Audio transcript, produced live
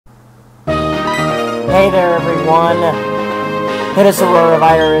Hey there everyone, it is Aurora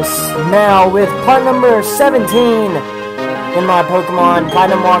Virus, now with part number 17 in my Pokemon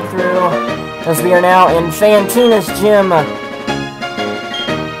Platinum walkthrough, as we are now in Fantina's gym,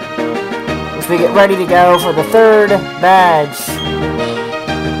 as we get ready to go for the third badge.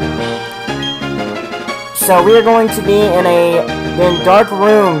 So we are going to be in dark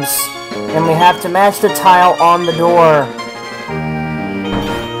rooms, and we have to match the tile on the door.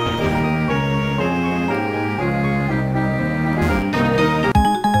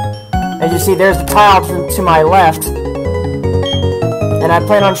 As you see, there's the tile to my left. And I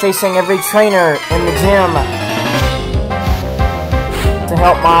plan on facing every trainer in the gym to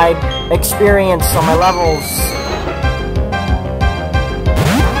help my experience on my levels.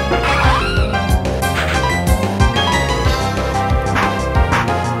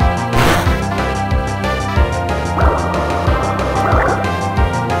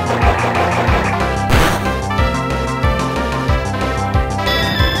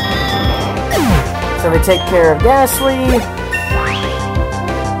 So we take care of Ghastly.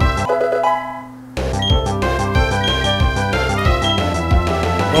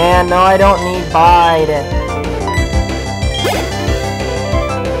 And no, I don't need Bide.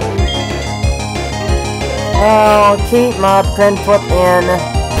 I'll keep my Prinplup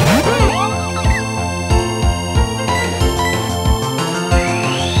in.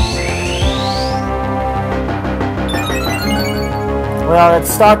 Well, that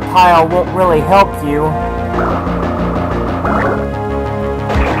stockpile won't really help you.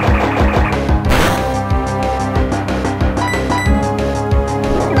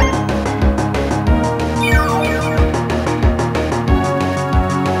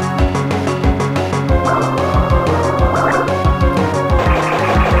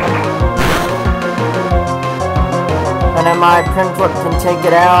 And then my Prinplup can take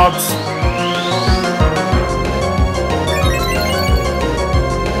it out.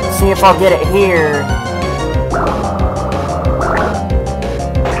 See if I'll get it here.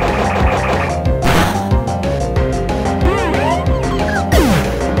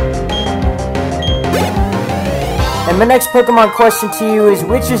 And my next Pokemon question to you is,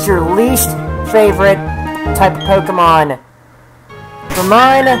 which is your least favorite type of Pokemon? For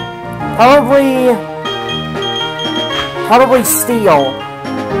mine, probably Steel.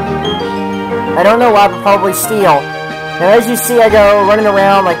 I don't know why, but probably Steel. Now, as you see, I go running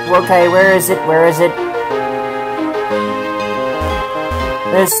around like, okay, where is it? Where is it?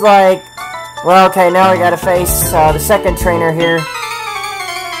 It's like, well, okay, now we gotta face the second trainer here.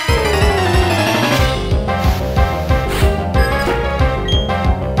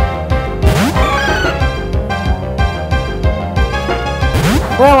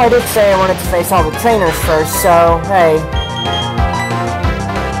 Well, I did say I wanted to face all the trainers first, so, hey.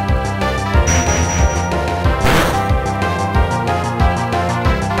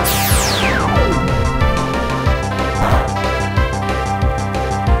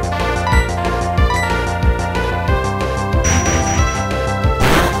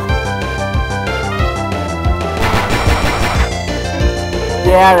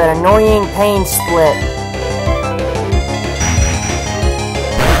 Yeah, that annoying pain split.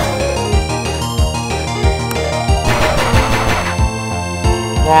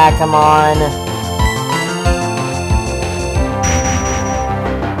 Yeah, come on.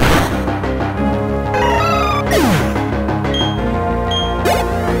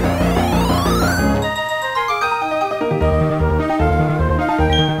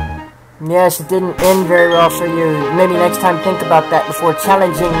 Yes, it didn't end very well for you. Maybe next time think about that before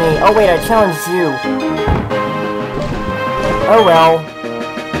challenging me. Oh wait, I challenged you. Oh well.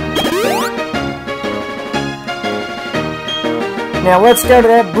 Now let's go to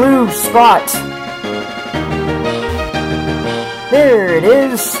that blue spot. There it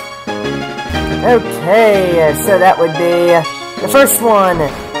is. Okay, so that would be the first one.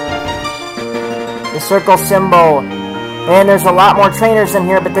 The circle symbol. And there's a lot more trainers in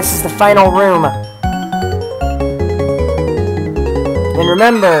here, but this is the final room. And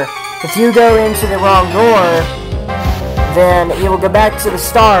remember, if you go into the wrong door, then you will go back to the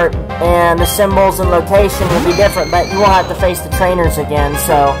start, and the symbols and location will be different, but you will have to face the trainers again,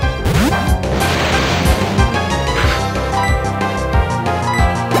 so...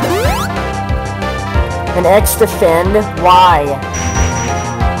 An X defend? Why?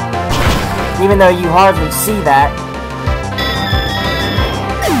 Even though you hardly see that.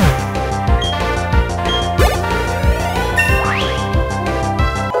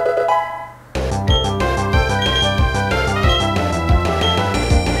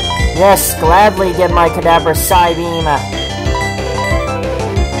 Yes, gladly give my Kadabra Psybeam.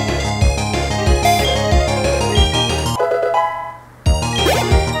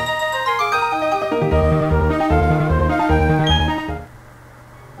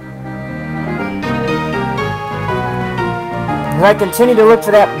 Alright, continue to look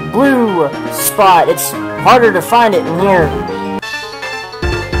for that blue spot. It's harder to find it in here.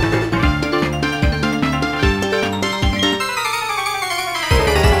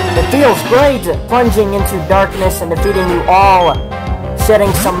 It feels great plunging into darkness and defeating you all,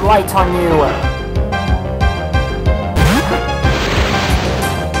 shedding some light on you.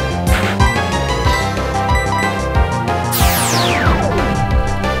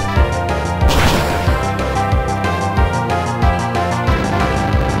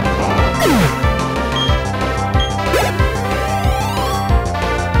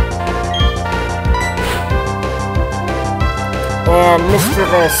 And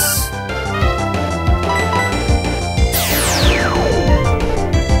mischievous.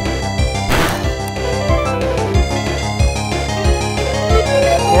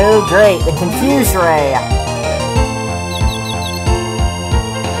 Oh great, the Confuse Ray.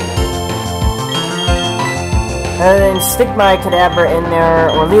 And stick my Kadabra in there,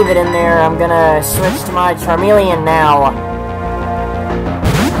 or leave it in there. I'm gonna switch to my Charmeleon now.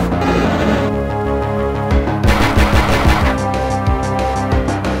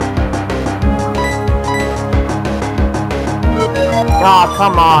 Oh,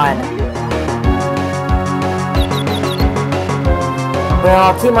 come on. Well,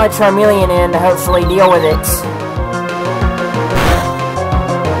 I'll keep my Charmeleon in to hopefully deal with it.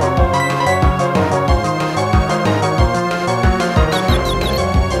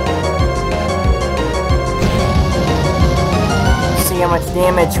 See how much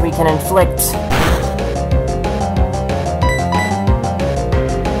damage we can inflict.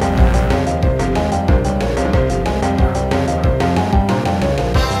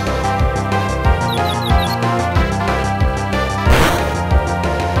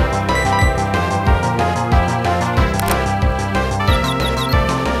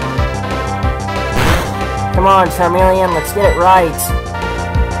 Come on, Charmeleon, let's get it right.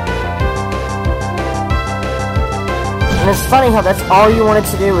 And it's funny how that's all you wanted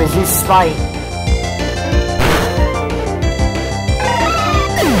to do is use Spite.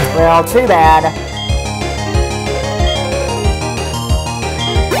 Well, too bad.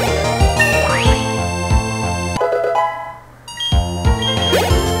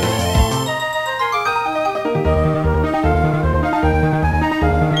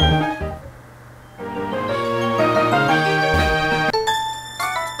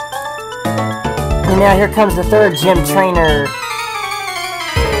 And now here comes the third gym trainer.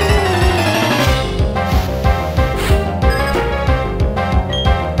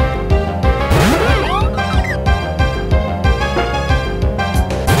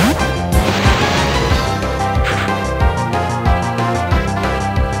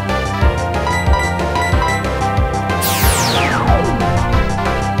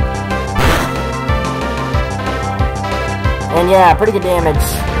 And yeah, pretty good damage.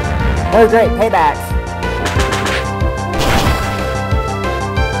 Oh great, payback.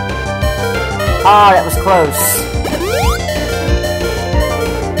 Ah, that was close.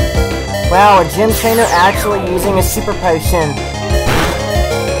 Wow, a gym trainer actually using a super potion.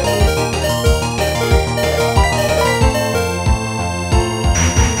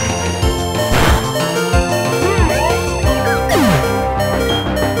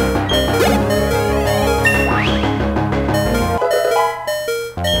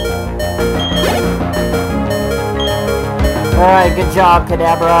 Alright, good job,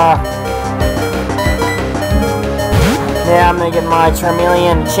 Kadabra. Yeah, I'm gonna give my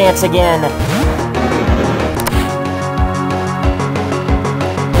Charmeleon a chance again.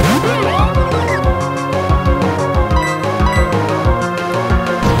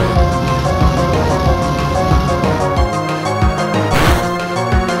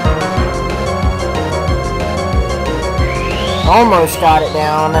 Almost got it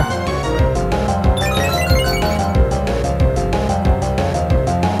down.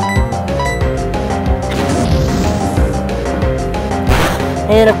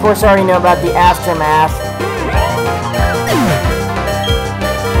 And of course I already know about the aftermath.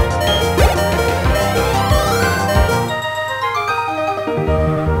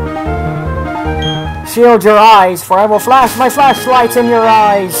 Shield your eyes, for I will flash my flashlight in your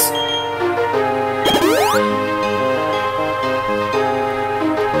eyes.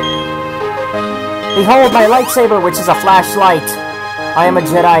 Behold my lightsaber, which is a flashlight. I am a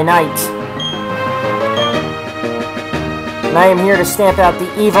Jedi Knight. And I am here to stamp out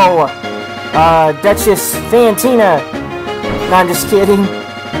the evil Duchess Fantina. No, I'm just kidding.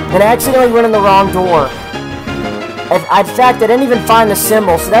 And I accidentally went in the wrong door. In fact, I didn't even find the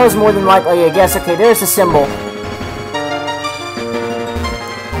symbol, so that was more than likely a guess. Okay, there's the symbol.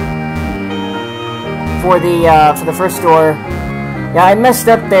 For the first door. Yeah, I messed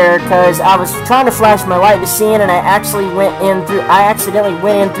up there because I was trying to flash my light to see in, and I accidentally went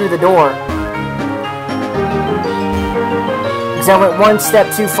in through the door. Because I went one step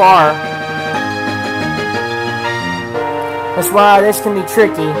too far. That's why this can be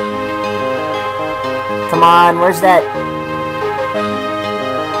tricky. Come on, where's that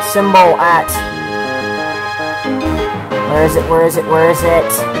symbol at? Where is it? Where is it? Where is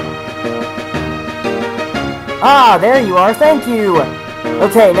it? Ah, there you are. Thank you.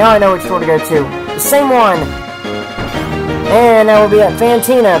 Okay, now I know which door to go to. The same one. And now we'll be at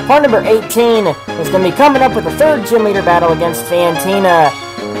Fantina. Part number 18 is going to be coming up with the third gym leader battle against Fantina.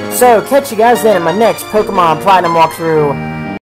 So, catch you guys then in my next Pokemon Platinum walkthrough.